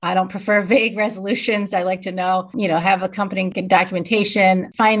I don't prefer vague resolutions. I like to know, have accompanying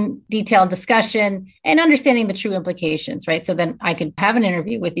documentation, find detailed discussion, and understanding the true implications, right? So then I could have an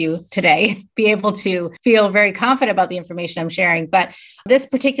interview with you today, be able to feel very confident about the information I'm sharing. But this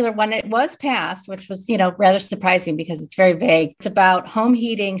particular one, it was passed, which was, rather surprising because it's very vague. It's about home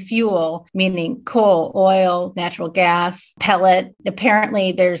heating fuel, meaning coal, oil, natural gas, pellet.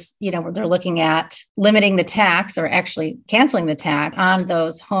 Apparently there's, they're looking at limiting the tax or actually canceling the tax on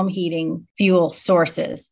those home heating fuel sources.